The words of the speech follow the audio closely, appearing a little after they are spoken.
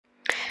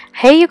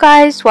Hey you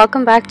guys,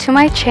 welcome back to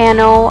my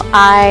channel.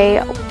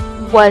 I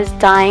was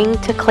dying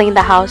to clean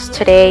the house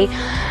today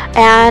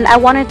and I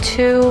wanted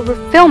to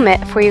film it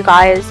for you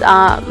guys.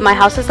 My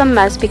house is a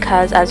mess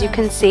because, as you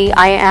can see,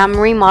 I am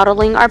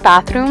remodeling our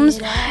bathrooms.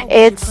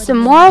 It's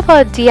more of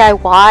a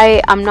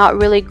DIY. I'm not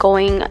really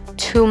going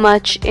too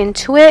much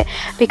into it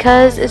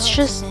because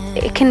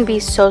it can be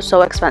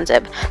so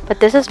expensive. But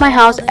this is my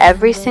house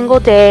every single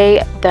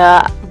day.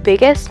 The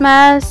biggest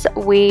mess.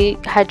 We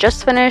had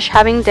just finished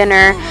having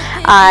dinner.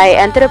 I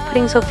ended up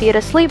putting Sophia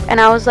to sleep and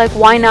I was like,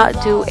 why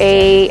not do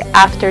a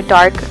after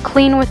dark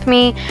clean with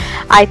me?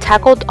 I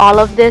tackled all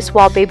of this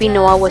while baby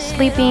Noah was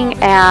sleeping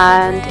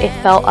and it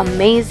felt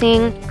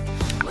amazing.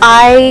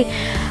 I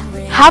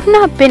have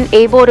not been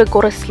able to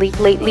go to sleep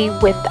lately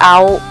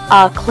without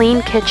a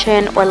clean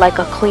kitchen or like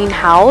a clean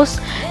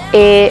house.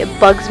 It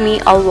bugs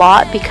me a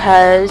lot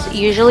because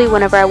usually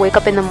whenever I wake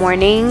up in the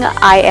morning,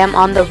 I am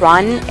on the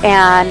run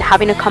and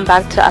having to come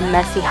back to a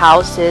messy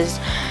house is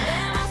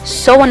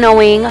so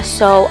annoying.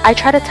 So I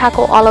try to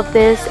tackle all of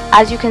this.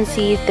 As you can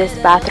see, this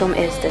bathroom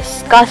is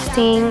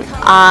disgusting.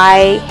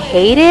 I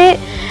hate it,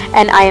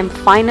 and I am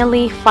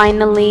finally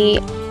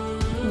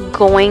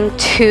going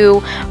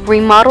to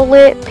remodel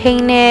it,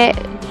 paint it,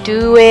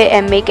 do it,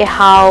 and make it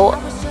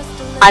how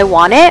I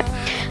want it.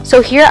 So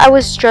here I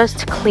was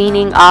just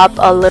cleaning up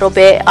a little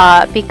bit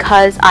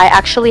because I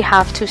actually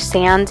have to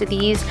sand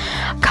these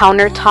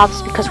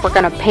countertops because we're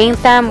gonna paint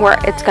them where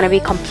it's gonna be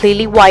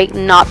completely white,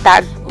 not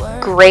that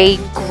gray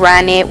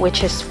granite,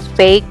 which is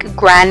fake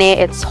granite.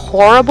 It's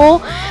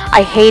horrible.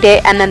 I hate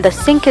it. And then the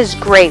sink is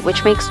gray,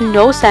 which makes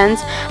no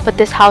sense, but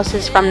this house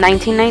is from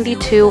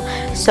 1992,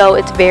 so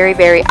it's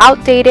very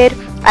outdated.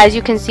 As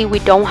you can see, we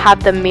don't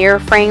have the mirror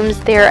frames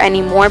there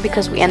anymore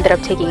because we ended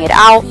up taking it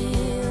out.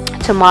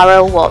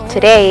 Tomorrow, well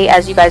today,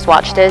 as you guys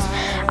watch this,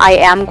 I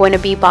am going to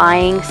be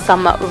buying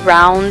some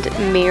round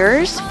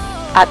mirrors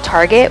at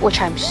Target,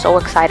 which I'm so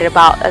excited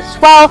about as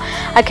well.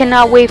 I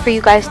cannot wait for you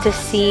guys to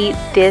see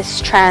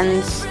this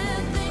transform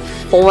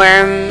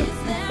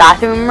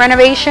bathroom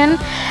renovation.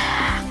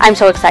 I'm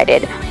so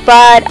excited,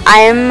 but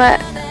I'm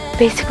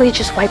basically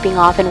just wiping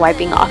off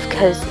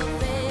because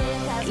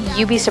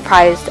you'd be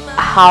surprised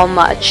how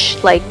much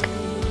like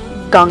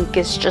gunk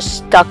is just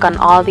stuck on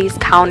all these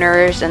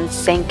counters and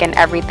sink and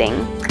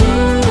everything.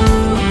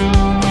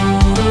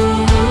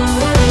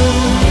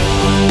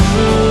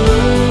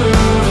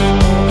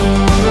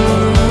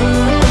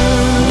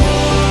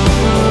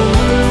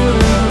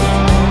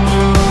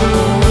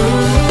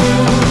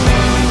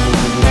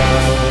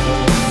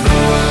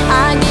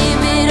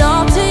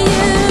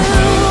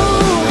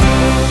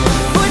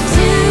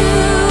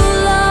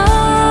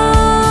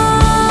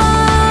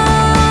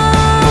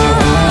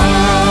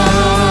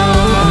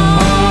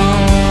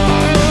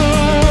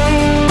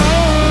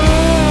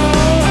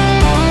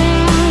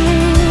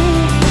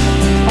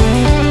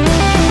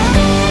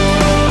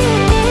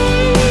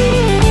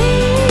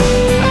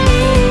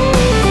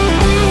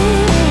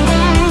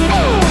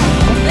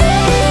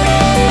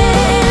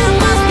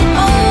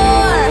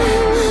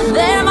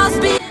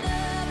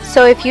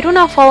 So if you do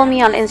not follow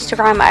me on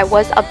Instagram, I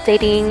was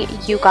updating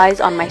you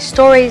guys on my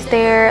stories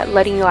there,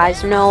 letting you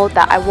guys know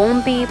that I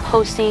won't be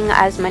posting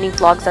as many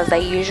vlogs as I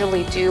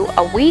usually do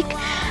a week.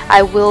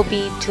 I will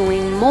be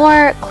doing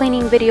more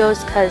cleaning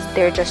videos because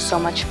they're just so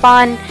much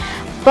fun.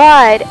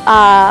 But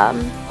I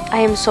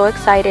am so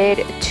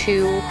excited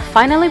to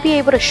finally be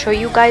able to show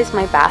you guys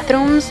my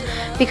bathrooms,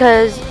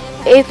 because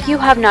if you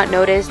have not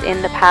noticed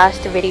in the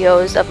past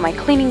videos of my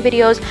cleaning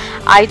videos,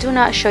 I do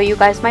not show you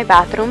guys my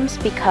bathrooms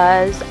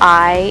because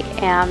I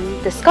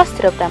am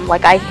disgusted of them.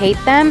 Like, I hate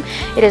them.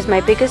 It is my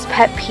biggest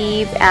pet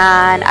peeve,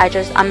 and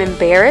I'm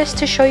embarrassed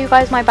to show you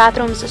guys my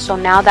bathrooms. So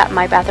now that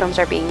my bathrooms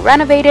are being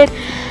renovated,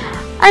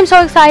 I'm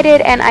so excited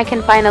and I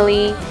can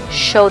finally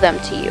show them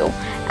to you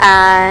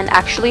and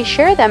actually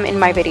share them in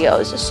my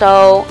videos.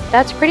 So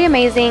that's pretty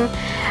amazing.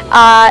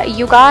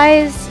 You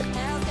guys,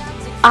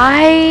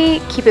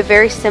 I keep it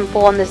very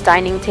simple on this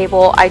dining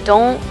table. I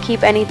don't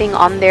keep anything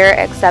on there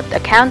except a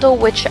candle,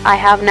 which I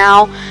have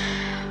now.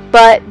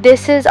 But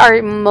this is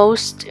our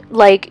most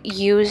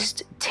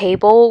used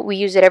table. We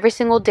use it every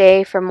single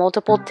day for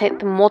multiple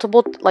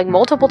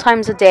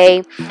times a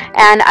day,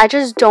 and I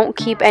just don't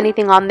keep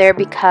anything on there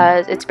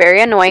because it's very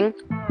annoying.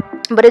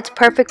 But it's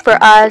perfect for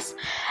us,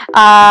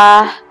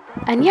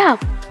 and yeah.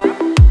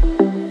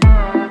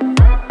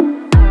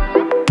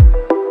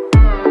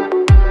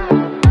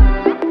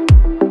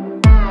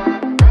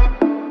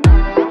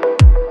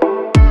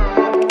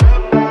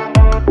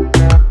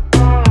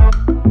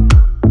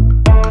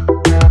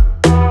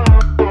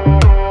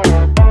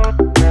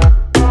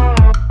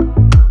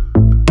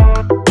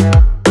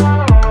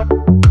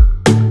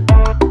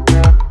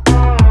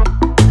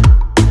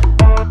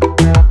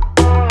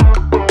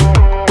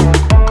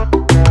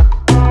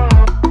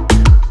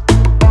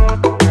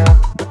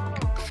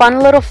 Fun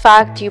little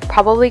fact, you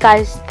probably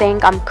guys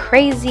think I'm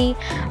crazy,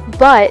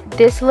 but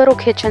this little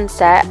kitchen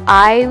set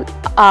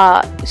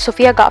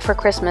Sophia got for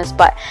Christmas,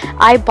 but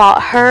I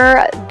bought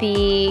her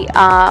the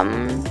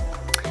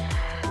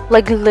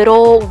like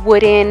little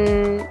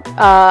wooden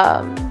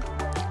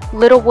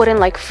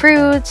like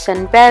fruits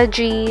and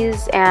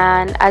veggies,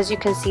 and as you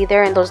can see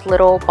there in those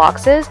little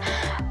boxes.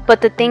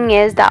 But the thing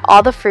is that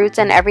all the fruits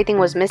and everything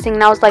was missing,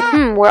 and I was like,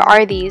 where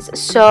are these?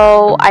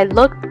 So I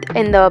looked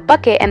in the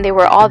bucket and they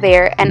were all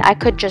there, and I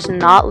could just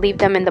not leave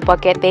them in the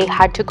bucket. They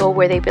had to go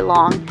where they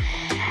belong.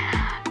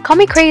 Call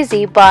me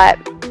crazy, but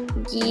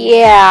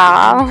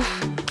yeah.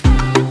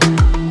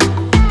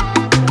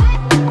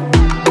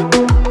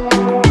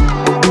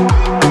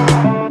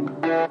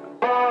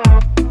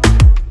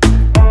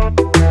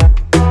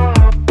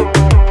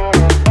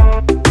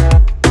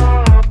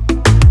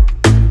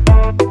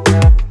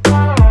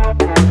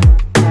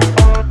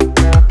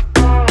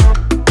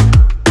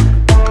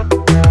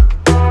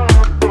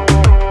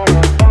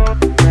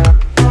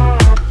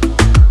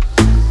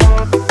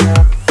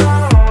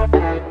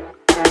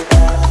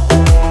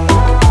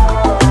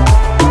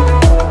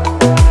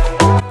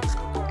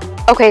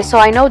 Okay, so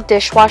I know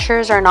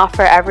dishwashers are not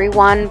for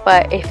everyone,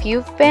 but if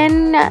you've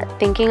been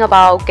thinking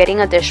about getting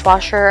a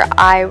dishwasher,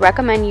 I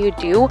recommend you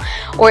do.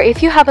 Or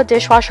if you have a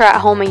dishwasher at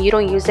home and you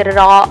don't use it at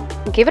all,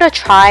 give it a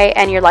try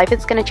and your life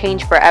is going to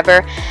change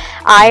forever.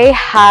 I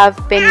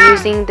have been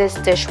using this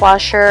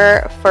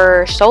dishwasher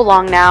for so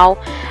long now.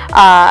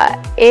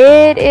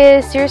 It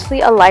is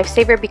seriously a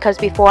lifesaver, because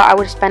before I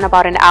would spend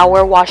about an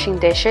hour washing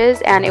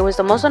dishes, and it was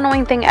the most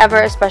annoying thing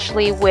ever,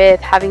 especially with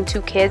having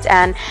 2 kids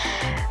and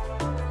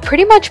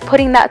pretty much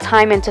putting that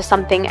time into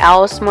something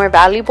else more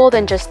valuable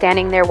than just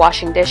standing there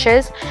washing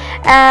dishes.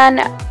 And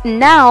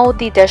now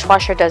the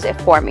dishwasher does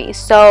it for me.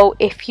 So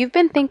if you've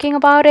been thinking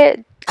about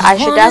it, I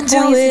should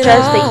definitely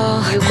suggest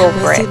that you go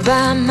for it.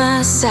 By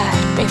my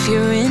side, if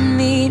you're in,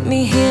 meet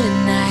me here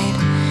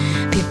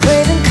tonight. Be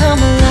brave and come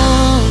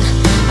along.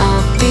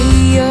 I'll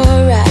be your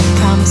ride.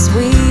 Promise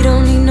we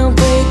don't need no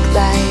brake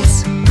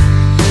lights.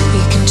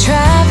 We can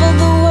travel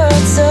the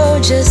world, so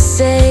just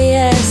say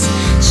yes.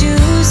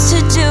 Choose to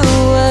do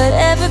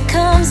whatever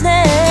comes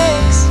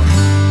next.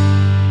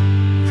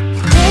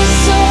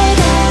 This or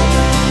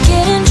that,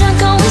 getting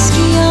drunk on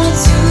whiskey on a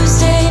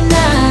Tuesday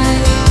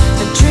night,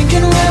 or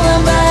drinking red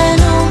wine by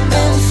an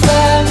open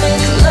fire,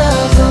 make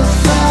love or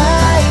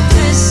fight.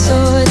 This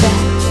or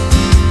that,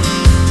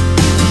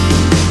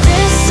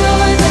 this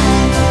or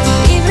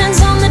that,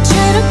 evenings on the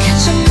train or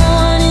catch a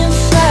morning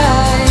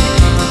flight,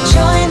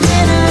 enjoying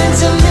dinner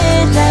until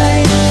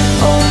midnight,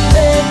 or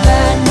bed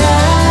by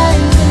night.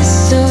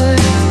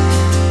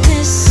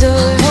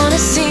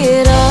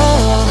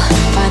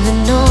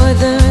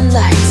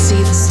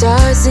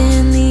 Stars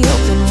in the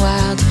open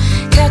wild,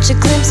 catch a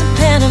glimpse of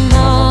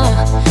Panama.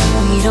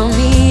 We don't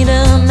need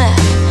a map,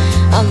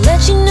 I'll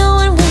let you know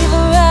when we've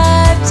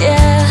arrived,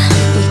 yeah.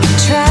 We can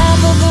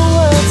travel the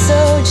world,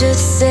 so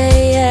just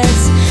say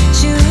yes.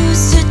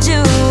 Choose to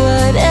do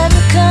whatever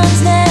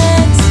comes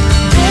next.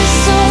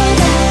 This or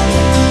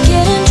that,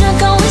 getting drunk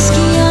on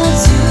whiskey on a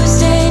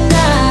Tuesday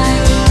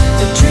night,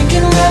 or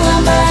drinking red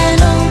wine by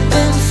an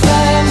open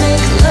fire,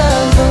 make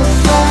love or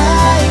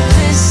fight.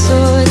 This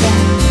or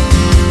that,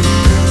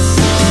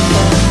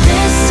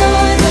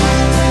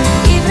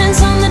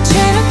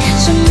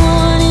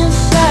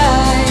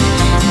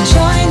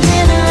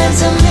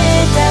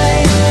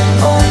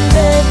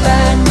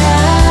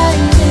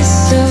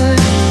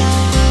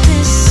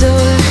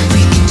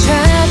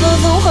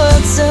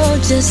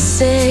 just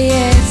say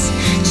yes.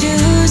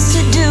 Choose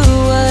to do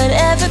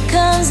whatever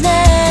comes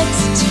next.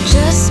 So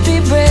just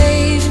be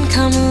brave and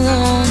come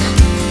along.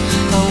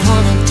 I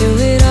wanna do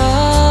it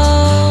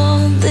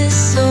all.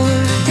 This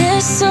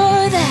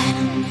or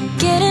that,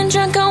 getting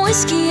drunk on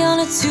whiskey on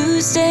a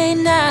Tuesday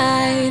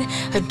night,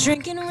 or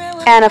drinking red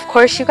wine. And of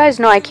course, you guys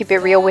know I keep it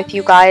real with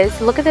you guys.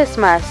 Look at this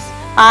mess.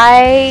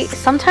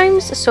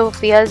 Sometimes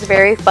Sophia is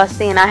very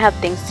fussy and I have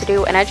things to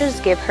do, and I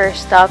just give her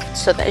stuff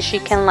so that she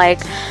can like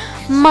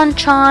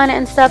munch on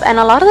and stuff, and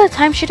a lot of the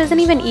time she doesn't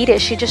even eat it.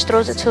 She just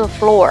throws it to the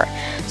floor.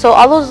 So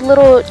all those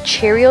little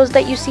Cheerios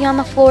that you see on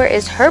the floor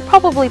is her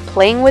probably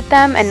playing with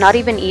them and not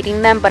even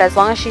eating them, but as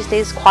long as she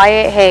stays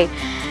quiet, hey,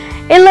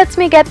 it lets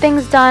me get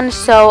things done,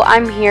 so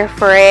I'm here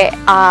for it.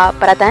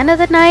 But at the end of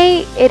the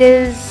night, it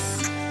is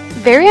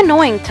very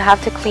annoying to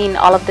have to clean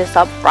all of this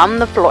up from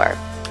the floor.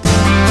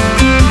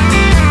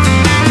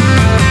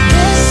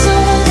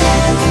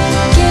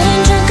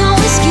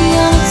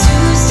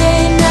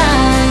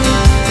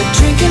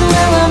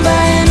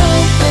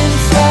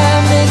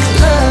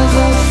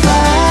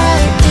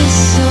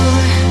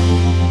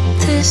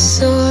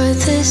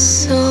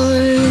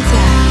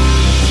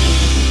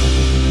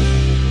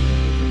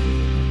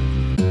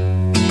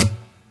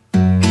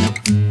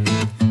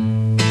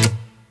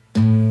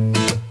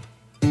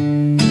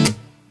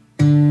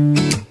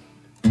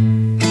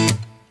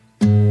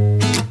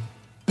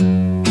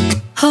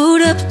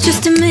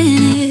 Just a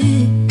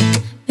minute,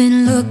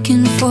 been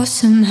looking for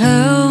some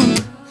help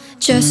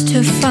just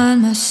to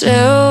find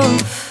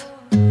myself.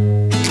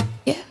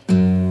 Yeah,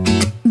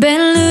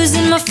 been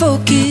losing my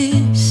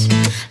focus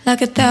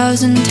like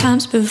 1,000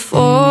 times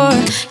before.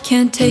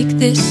 Can't take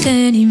this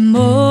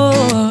anymore,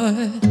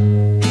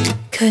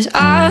 'cause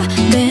I've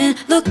been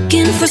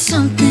looking for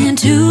something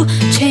to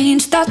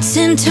change thoughts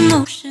into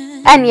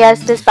motion. And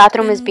yes, this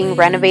bathroom is being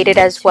renovated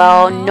as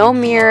well. No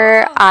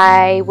mirror.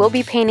 I will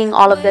be painting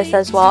all of this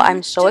as well.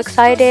 I'm so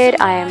excited.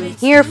 I am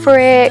here for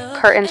it.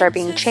 Curtains are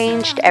being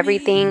changed,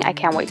 everything. I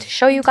can't wait to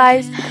show you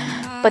guys.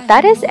 But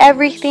that is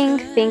everything.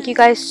 Thank you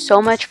guys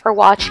so much for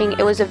watching.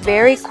 It was a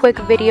very quick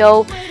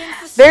video.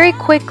 Very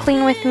quick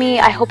clean with me.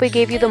 I hope it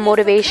gave you the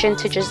motivation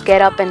to just get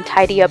up and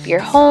tidy up your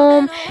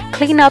home,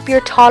 clean up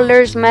your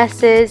toddler's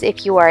messes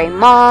if you are a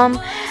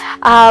mom.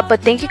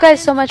 But thank you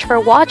guys so much for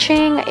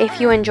watching. If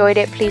you enjoyed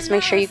it, please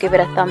make sure you give it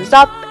a thumbs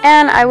up,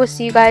 and I will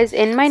see you guys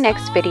in my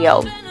next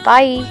video.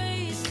 Bye.